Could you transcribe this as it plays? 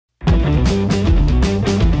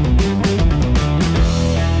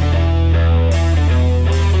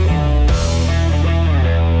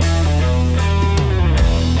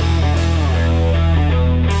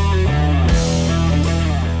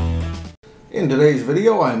In today's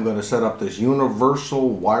video, I'm going to set up this universal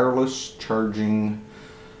wireless charging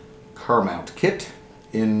car mount kit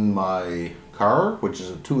in my car, which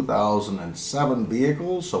is a 2007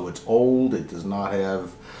 vehicle, so it's old. It does not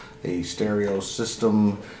have a stereo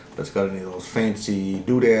system that's got any of those fancy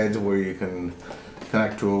doodads where you can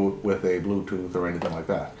connect to it with a Bluetooth or anything like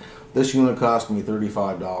that. This unit cost me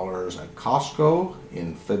 $35 at Costco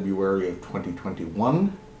in February of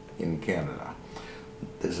 2021 in Canada.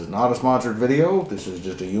 This is not a sponsored video. This is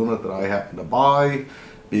just a unit that I happen to buy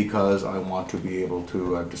because I want to be able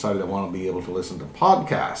to, I've decided I want to be able to listen to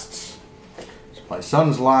podcasts. So my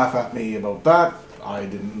sons laugh at me about that. I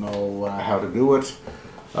didn't know how to do it.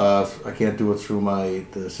 I can't do it through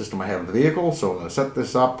the system I have in the vehicle, so I'm going to set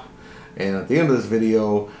this up. And at the end of this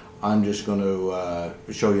video, I'm just going to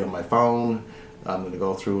show you on my phone. I'm going to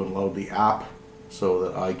go through and load the app so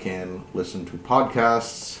that I can listen to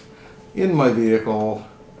podcasts in my vehicle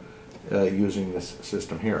using this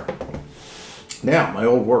system here. Now, my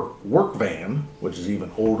old work van, which is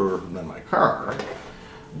even older than my car,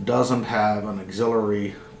 doesn't have an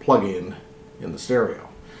auxiliary plug-in in the stereo.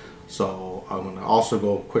 So I'm going to also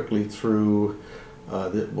go quickly through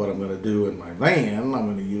what I'm going to do in my van.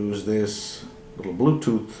 I'm going to use this little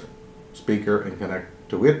Bluetooth speaker and connect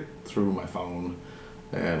to it through my phone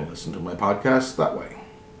and listen to my podcast that way.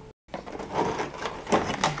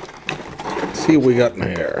 Let's see what we got in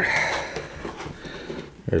here.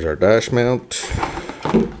 There's our dash mount.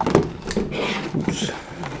 Oops.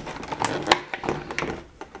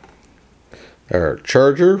 Our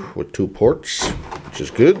charger with 2 ports, which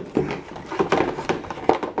is good.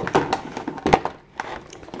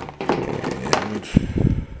 And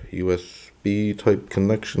USB type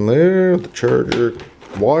connection there, the charger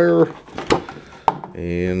wire,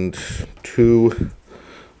 and 2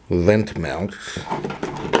 vent mounts.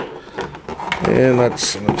 And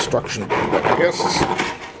that's an instruction book, I guess.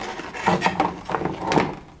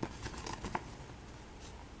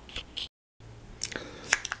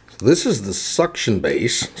 So this is the suction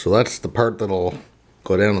base, so that's the part that'll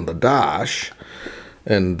go down on the dash.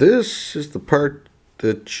 And this is the part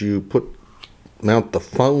that you mount the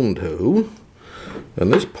phone to.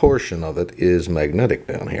 And this portion of it is magnetic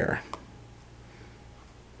down here.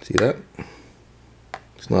 See that?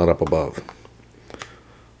 It's not up above.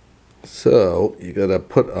 So you gotta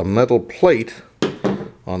put a metal plate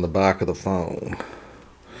on the back of the phone.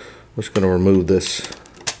 I'm just gonna remove this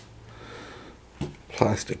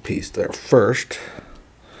plastic piece there first.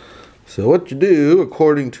 So what you do,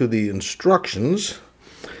 according to the instructions,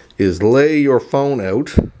 is lay your phone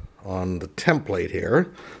out on the template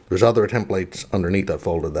here. There's other templates underneath. I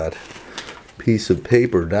folded that piece of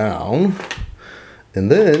paper down.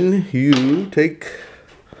 And then you take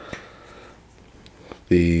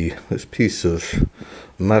this piece of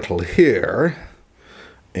metal here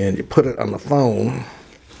and you put it on the phone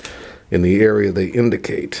in the area they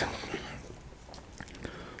indicate.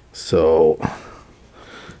 So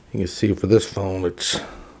you can see for this phone it's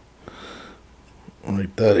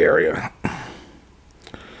right that area.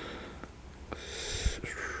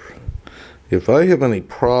 If I have any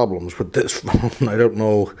problems with this phone, I don't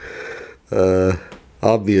know,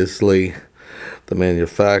 obviously the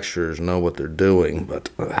manufacturers know what they're doing, but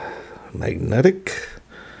magnetic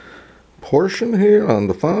portion here on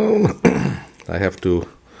the phone, I have to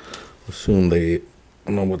assume they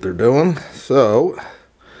know what they're doing. So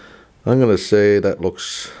I'm going to say that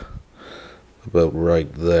looks about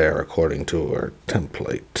right there according to our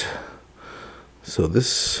template. So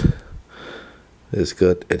this has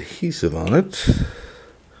got adhesive on it,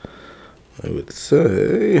 I would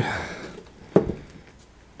say.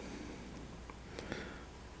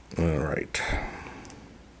 Alright.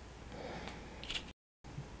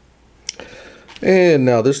 And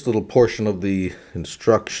now this little portion of the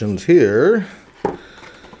instructions here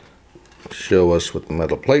show us with the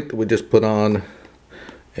metal plate that we just put on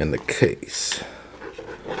and the case.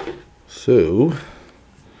 So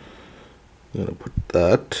I'm going to put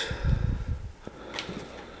that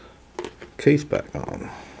case back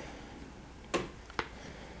on.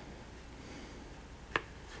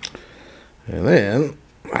 And then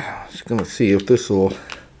just going to see if this will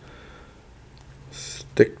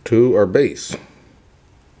stick to our base.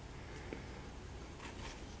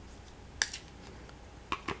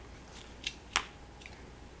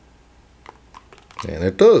 And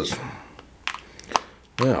it does.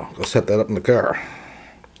 Now, go set that up in the car.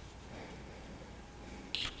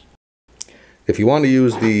 If you want to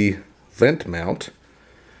use the vent mount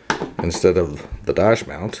instead of the dash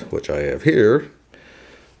mount, which I have here,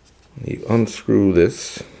 you unscrew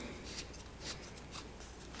this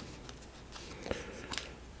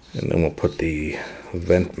And then we'll put the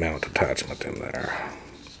vent mount attachment in there.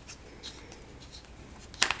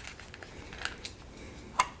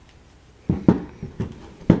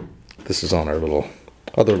 This is on our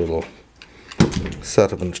other little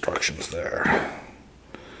set of instructions there.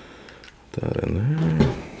 Put that in there.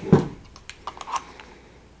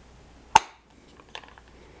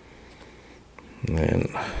 And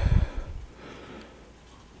then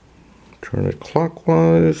turn it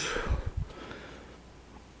clockwise.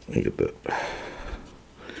 You get that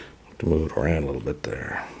to move it around a little bit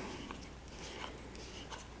there.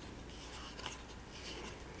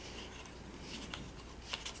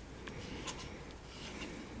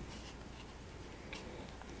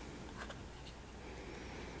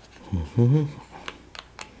 You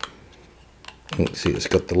can see it's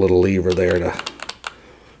got the little lever there to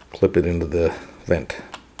clip it into the vent.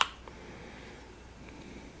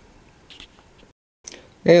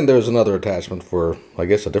 And there's another attachment for, I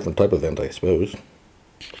guess, a different type of vent, I suppose.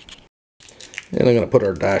 And I'm going to put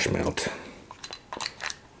our dash mount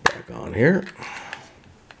back on here.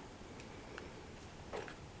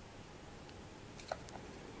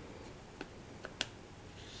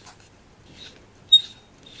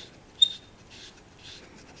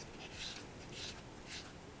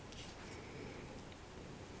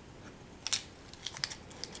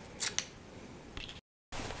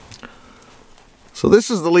 So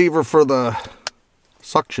this is the lever for the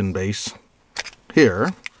suction base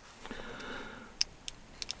here.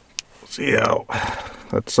 See how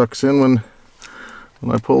that sucks in when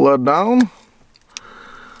I pull that down.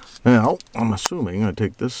 Now, I'm assuming I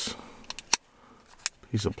take this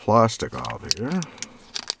piece of plastic off here.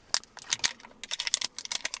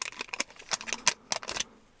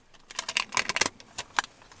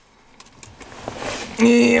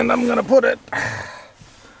 And I'm gonna put it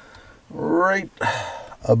right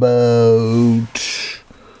about,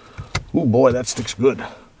 oh boy, that sticks good.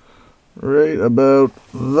 Right about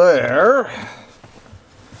there.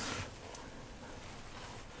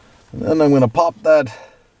 And then I'm going to pop that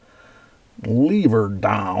lever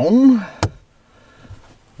down.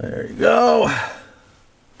 There you go.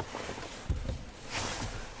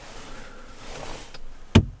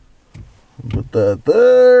 Put that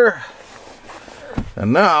there.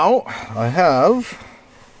 And now I have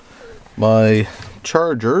my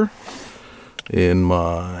charger in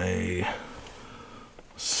my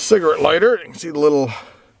cigarette lighter. You can see the little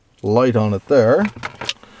light on it there.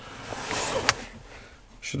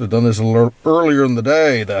 Should have done this a little earlier in the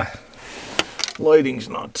day. The lighting's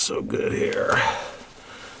not so good here.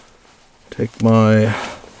 Take my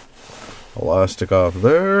elastic off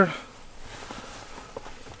there.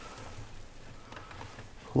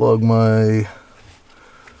 Plug my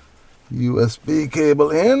USB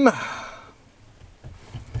cable in.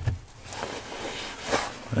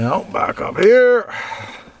 Now back up here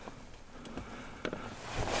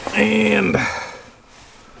and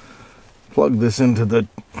plug this into the,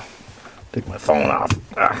 take my phone off.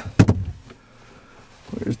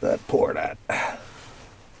 Where's that port at?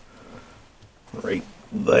 Right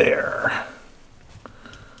there.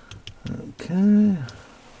 Okay.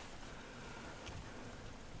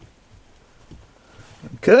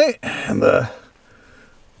 Okay, and the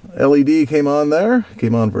LED came on there.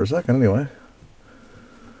 Came on for a second anyway.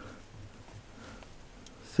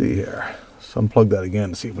 See here. Let's unplug that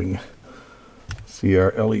again to see if we can see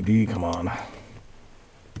our LED come on.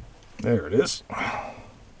 There it is.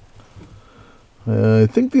 I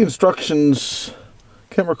think the instructions,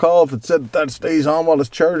 can't recall if it said that stays on while it's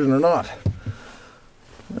charging or not.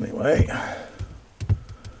 Anyway,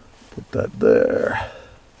 put that there.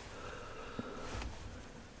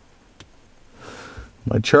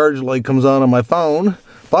 My charge light comes on my phone.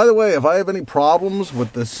 By the way, if I have any problems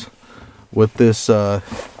with this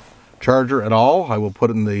charger at all, I will put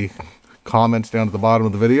in the comments down at the bottom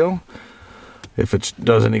of the video. If it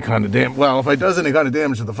does any kind of damage, well, if it does any kind of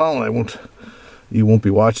damage to the phone, you won't be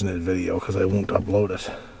watching that video because I won't upload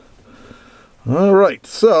it. All right,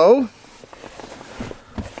 so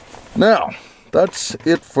now that's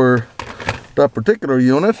it for that particular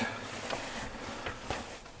unit.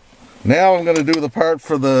 Now I'm going to do the part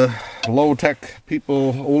for the low-tech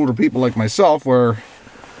people, older people like myself, where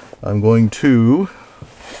I'm going to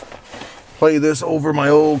play this over my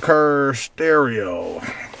old car stereo.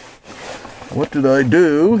 What did I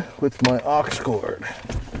do with my aux cord?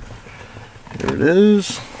 Here it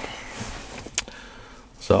is.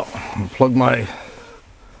 So, I'll plug my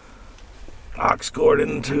aux cord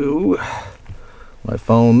into my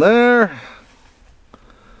phone there.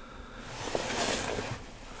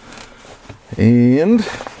 And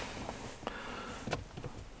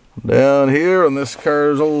Down here on this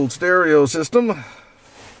car's old stereo system,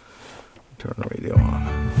 turn the radio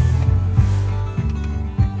on.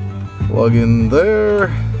 Plug in there.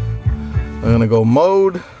 I'm gonna go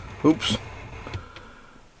mode. Oops.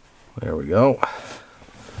 There we go.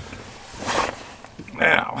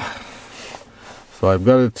 Now, so I've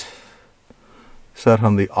got it set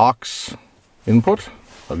on the aux input,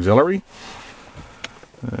 auxiliary.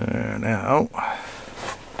 Now,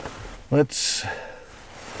 let's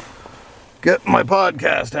get my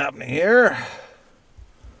podcast happening here.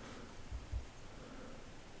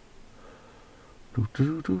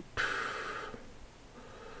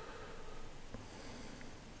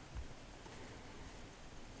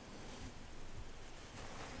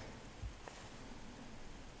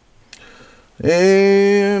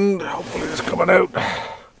 And hopefully it's coming out.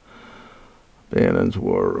 Bannon's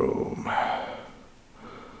War Room.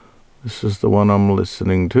 This is the one I'm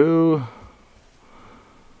listening to.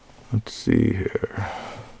 Let's see here.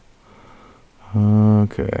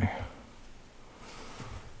 Okay.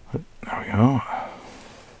 There we go.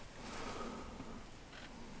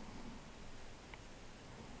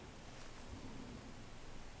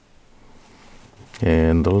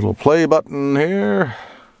 And the little play button here.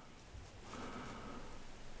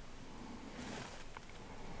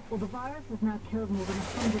 Well, the virus has now killed more than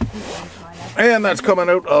 100 people in China. And that's coming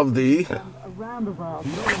out of the around the world.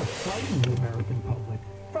 Frighten the American public.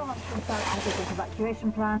 France from South Africa's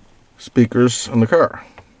evacuation plan. speakers in the car.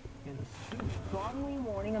 Strongly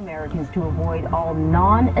warning Americans to avoid all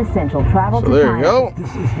non-essential travel So to there China. you go. This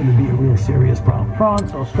is going to be a real serious problem.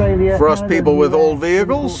 France, Australia, For us Canada, people with US, old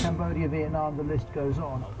vehicles. Cambodia, Vietnam, the list goes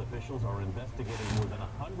on. Health officials are investigating more than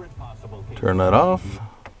 100 possible cases. Turn that off.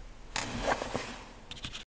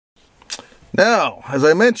 Now, as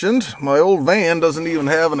I mentioned, my old van doesn't even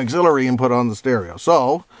have an auxiliary input on the stereo.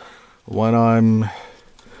 So, when I'm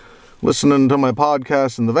listening to my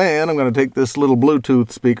podcast in the van, I'm going to take this little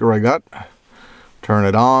Bluetooth speaker I got, turn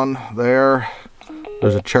it on there.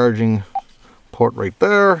 There's a charging port right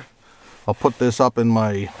there. I'll put this up in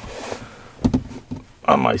my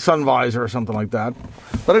on my sun visor or something like that.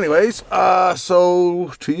 But anyways,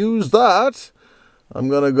 so to use that, I'm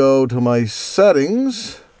going to go to my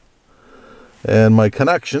settings and my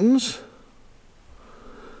connections,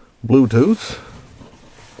 Bluetooth,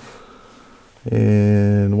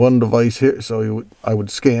 and one device here, so I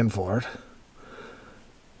would scan for it.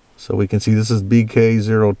 So we can see this is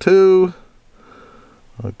BK02.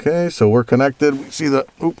 Okay, so we're connected. We see the,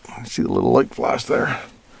 see the little light flash there.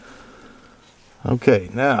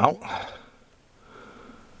 Okay, now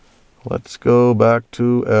let's go back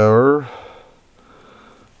to our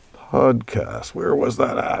podcast. Where was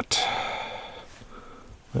that at?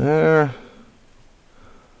 There.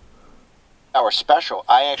 Our special.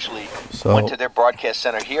 I actually went to their broadcast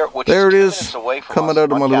center here, which there is 2 it minutes is, away from coming us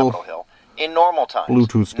out of on my Capitol little Hill in normal times.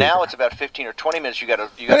 Bluetooth speaker. Now it's about 15 or 20 minutes. You got to.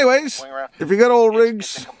 Anyways, if you got old It's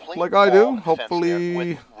rigs a complete like I do, wall fence there hopefully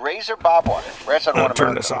with razor barbed wire. Right outside I'll one turn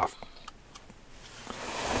America. this off.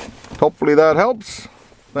 Hopefully that helps.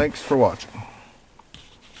 Thanks for watching.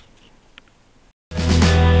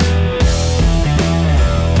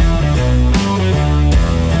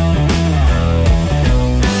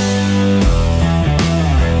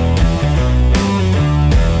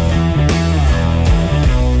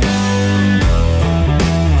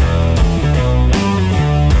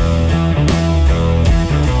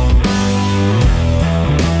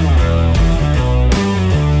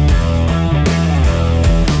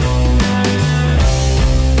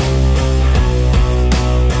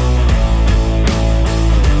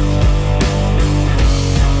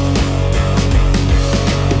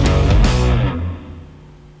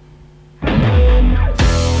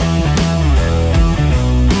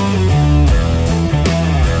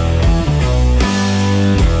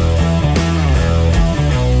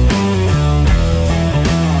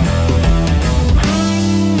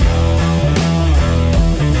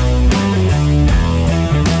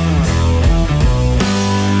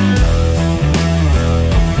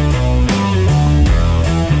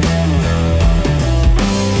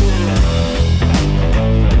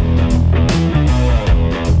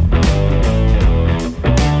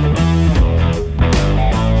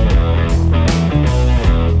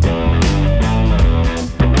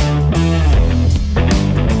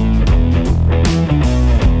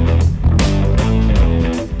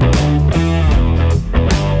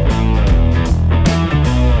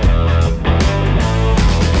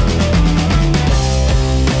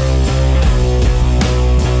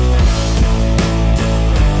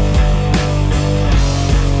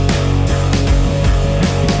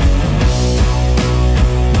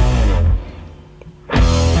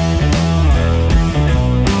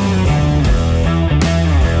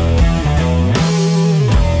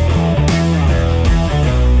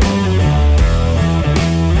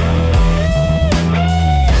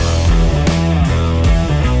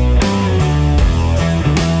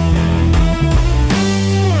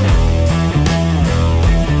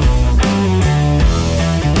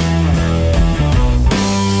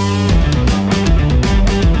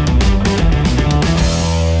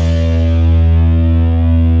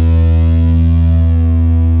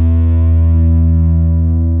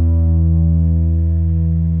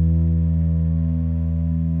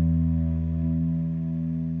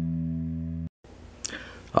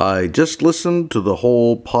 I just listened to the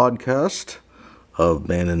whole podcast of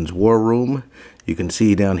Bannon's War Room. You can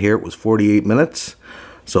see down here it was 48 minutes.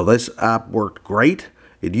 So this app worked great.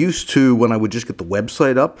 It used to, when I would just get the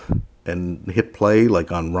website up and hit play,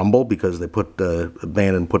 like on Rumble, because they put,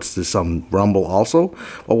 Bannon puts this on Rumble also.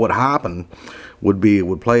 Well, what happened would be it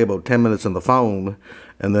would play about 10 minutes on the phone,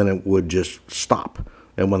 and then it would just stop.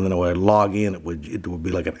 And when I would log in, it would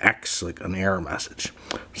be like an X, like an error message.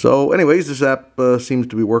 So anyways, this app seems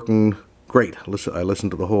to be working great. I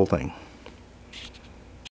listened to the whole thing.